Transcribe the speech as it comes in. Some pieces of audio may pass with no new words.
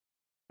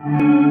Hi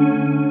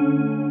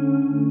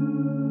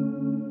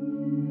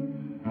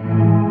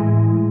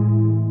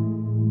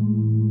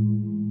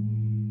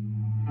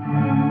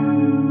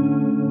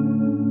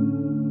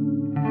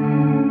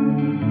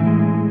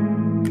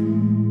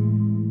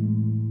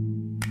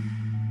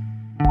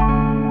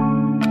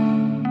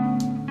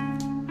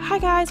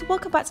guys,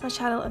 welcome back to my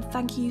channel and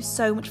thank you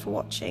so much for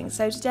watching.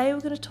 So today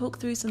we're going to talk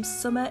through some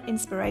summer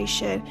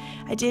inspiration.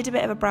 I did a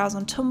bit of a browse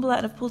on Tumblr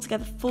and I've pulled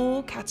together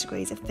 4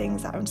 categories of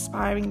things that are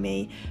inspiring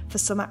me for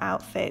summer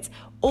outfits,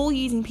 all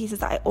using pieces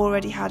that I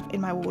already had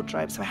in my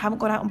wardrobe. So I haven't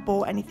gone out and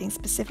bought anything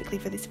specifically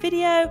for this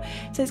video.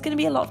 So it's going to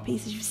be a lot of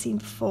pieces you've seen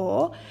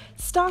before,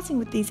 starting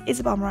with these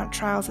Isabel Marant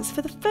trousers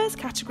for the first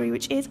category,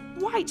 which is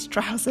white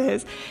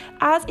trousers.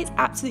 As it's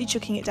absolutely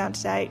chucking it down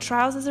today,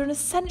 trousers are an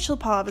essential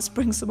part of a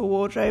spring-summer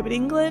wardrobe in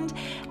England.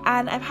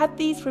 And I've had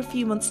these for a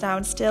few months now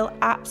and still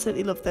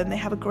absolutely love them. They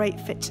have a great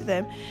fit to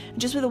them.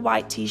 And just with a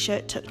white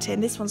t-shirt tucked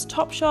in. This one's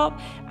Topshop,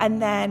 and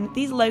then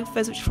these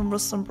loafers, which are from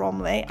Russell and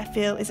Bromley, I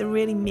feel is a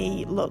really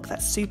me look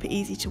that's super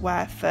easy to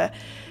wear for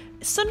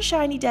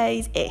sunshiny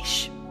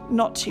days-ish.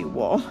 Not too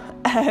warm.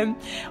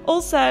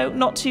 Also,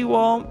 not too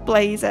warm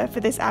blazer for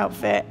this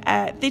outfit.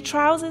 The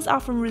trousers are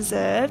from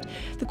Reserved.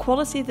 The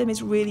quality of them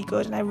is really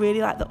good and I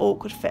really like the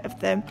awkward fit of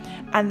them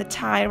and the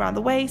tie around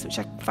the waist, which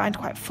I find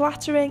quite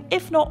flattering,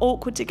 if not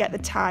awkward to get the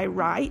tie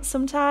right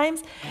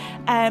sometimes.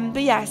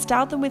 But yeah, I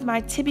styled them with my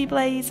Tibi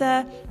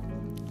Blazer.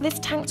 This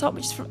tank top,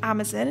 which is from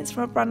Amazon, it's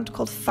from a brand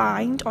called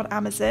Find on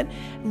Amazon.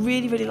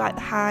 Really, really like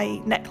the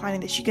high neckline in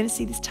this. You're going to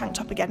see this tank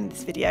top again in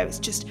this video. It's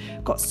just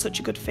got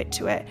such a good fit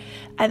to it.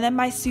 And then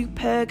my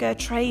Superga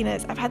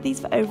Trainers. I've had these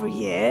for over a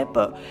year,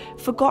 but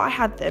forgot I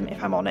had them,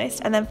 if I'm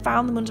honest, and then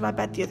found them under my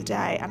bed the other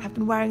day and have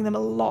been wearing them a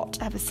lot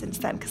ever since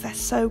then because they're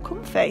so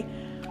comfy.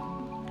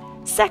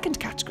 Second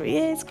category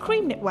is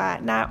cream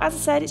knitwear. Now, as I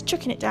said, it's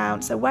chucking it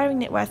down, so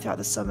wearing knitwear throughout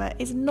the summer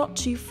is not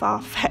too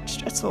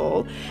far-fetched at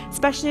all,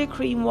 especially a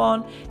cream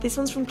one. This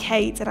one's from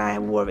Khaite and I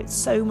wore it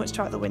so much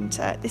throughout the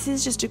winter. This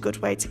is just a good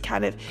way to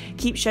kind of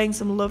keep showing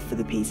some love for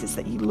the pieces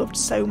that you loved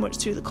so much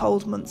through the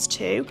cold months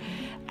too.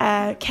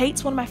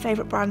 Khaite's one of my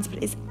favourite brands,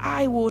 but it's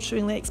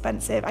eye-wateringly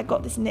expensive. I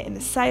got this knit in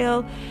the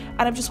sale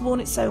and I've just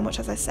worn it so much,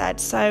 as I said.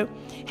 So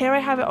here I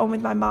have it on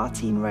with my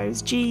Martine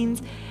rose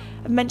jeans.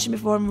 I've mentioned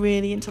before I'm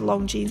really into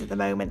long jeans at the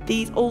moment.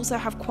 These also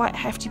have quite a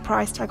hefty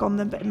price tag on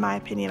them, but in my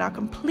opinion are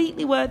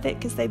completely worth it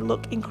because they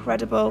look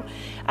incredible.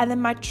 And then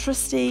my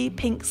trusty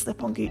pink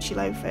slip-on Gucci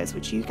loafers,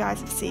 which you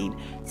guys have seen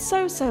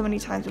so many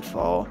times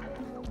before.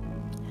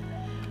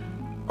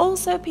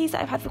 Also, a piece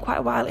that I've had for quite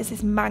a while is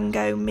this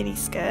mango mini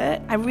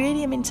skirt. I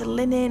really am into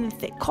linen and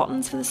thick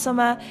cottons for the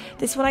summer.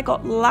 This one I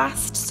got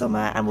last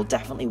summer and will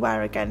definitely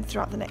wear again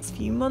throughout the next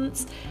few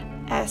months.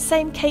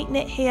 Same Khaite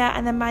knit here,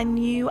 and then my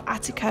new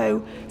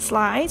Attico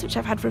Slides, which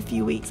I've had for a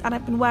few weeks and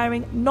I've been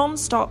wearing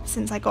non-stop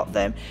since I got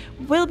them.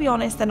 Will be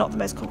honest, they're not the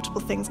most comfortable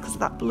things because of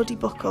that bloody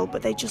buckle,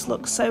 but they just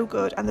look so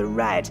good, and the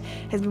red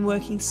has been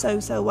working so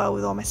well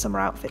with all my summer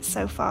outfits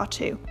so far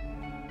too.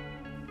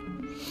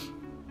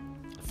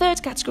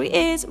 Third category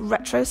is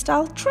retro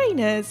style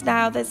trainers.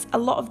 Now there's a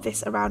lot of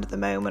this around at the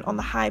moment on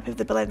the hype of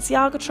the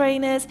Balenciaga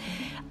trainers.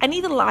 I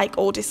neither like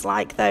or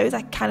dislike those.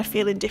 I kind of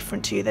feel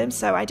indifferent to them,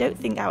 so I don't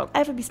think I will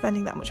ever be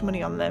spending that much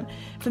money on them.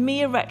 For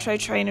me, a retro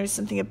trainer is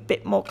something a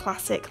bit more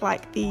classic,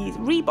 like these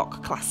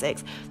Reebok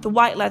classics. The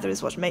white leather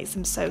is what makes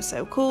them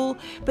so cool.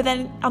 But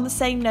then on the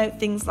same note,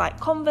 things like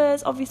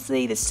Converse,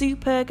 obviously, the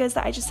Supergas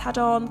that I just had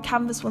on,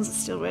 canvas ones are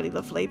still really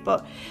lovely,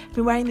 but I've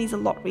been wearing these a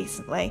lot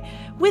recently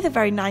with a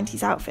very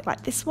 90s outfit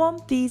like this one.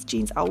 These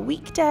jeans are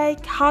Weekday,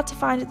 hard to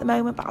find at the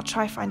moment, but I'll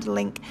try find a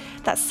link.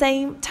 That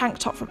same tank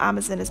top from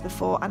Amazon as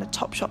before, and a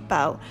Topshop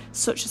Belt.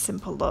 Such a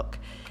simple look.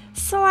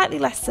 Slightly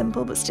less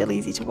simple but still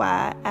easy to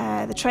wear.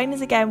 The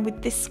trainers again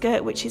with this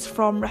skirt, which is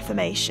from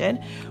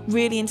Reformation.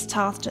 Really into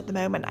tartan at the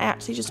moment. I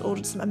actually just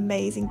ordered some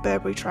amazing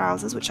Burberry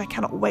trousers, which I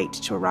cannot wait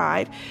to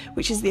arrive,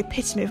 which is the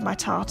epitome of my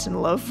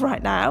tartan love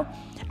right now.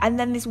 And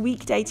then this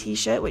Weekday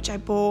T-Shirt, which I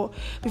bought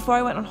before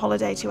I went on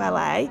holiday to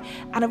LA,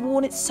 and I've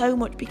worn it so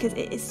much because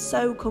it is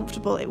so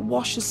comfortable. It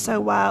washes so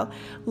well.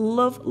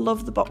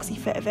 Love the boxy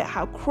fit of it,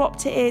 how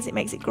cropped it is. It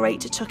makes it great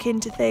to tuck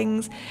into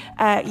things.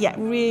 Yeah,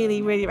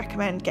 really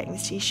recommend getting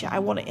this T-shirt. I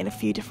want it in a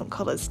few different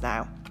colours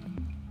now.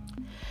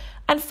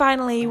 And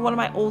finally, one of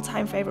my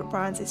all-time favourite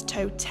brands is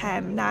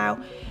Toteme.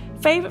 Now,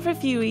 favourite for a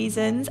few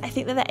reasons. I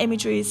think that their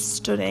imagery is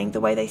stunning. The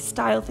way they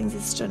style things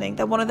is stunning.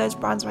 They're one of those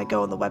brands where I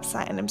go on the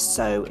website and I'm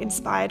so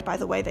inspired by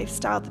the way they've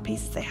styled the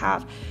pieces they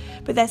have.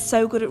 But they're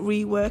so good at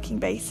reworking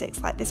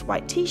basics, like this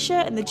white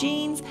t-shirt and the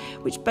jeans,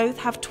 which both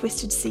have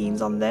twisted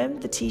seams on them.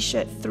 The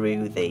t-shirt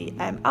through the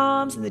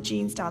arms and the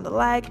jeans down the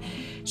leg.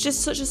 It's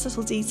just such a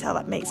subtle detail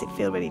that makes it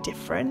feel really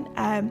different.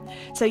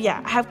 So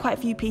yeah, I have quite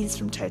a few pieces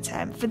from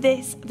Toteme. For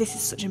this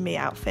is such a me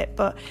outfit,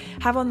 but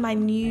I have on my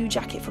new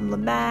jacket from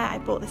Lemaire. I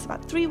bought this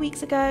about 3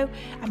 weeks ago.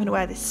 I'm going to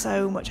wear this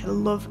so much. I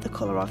love the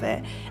colour of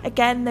it.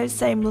 Again, those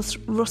same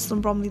Russell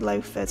and Bromley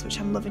loafers, which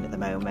I'm loving at the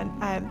moment.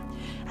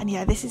 And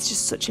yeah, this is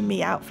just such a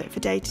me outfit for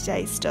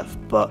day-to-day stuff,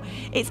 but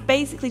it's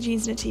basically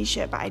jeans and a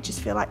t-shirt, but I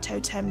just feel like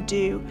Toteme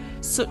do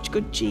such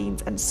good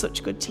jeans and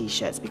such good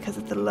t-shirts because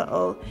of the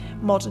little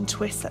modern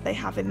twists that they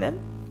have in them.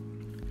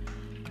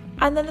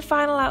 And then the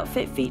final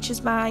outfit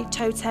features my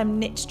Toteme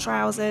knit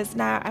trousers.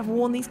 Now, I've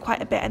worn these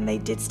quite a bit and they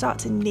did start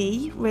to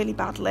knee really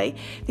badly.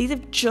 These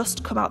have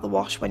just come out the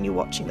wash when you're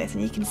watching this,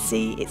 and you can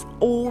see it's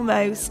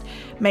almost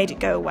made it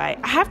go away.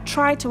 I have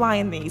tried to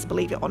iron these,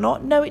 believe it or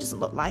not. No, it doesn't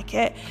look like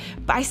it,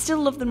 but I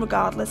still love them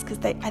regardless because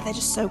they're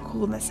just so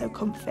cool and they're so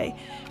comfy.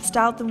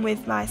 Styled them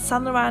with my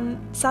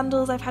Laurent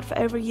sandals I've had for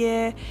over a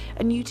year,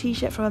 a new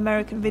t-shirt from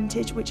American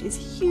Vintage, which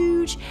is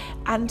huge,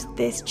 and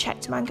this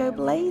checked mango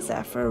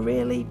blazer for a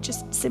really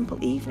just simple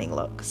evening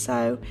look.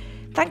 So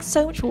thanks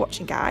so much for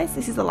watching, guys.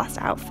 This is the last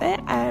outfit.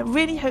 I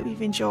really hope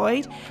you've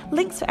enjoyed.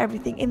 Links for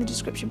everything in the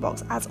description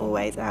box as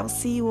always, and I will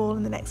see you all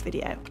in the next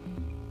video.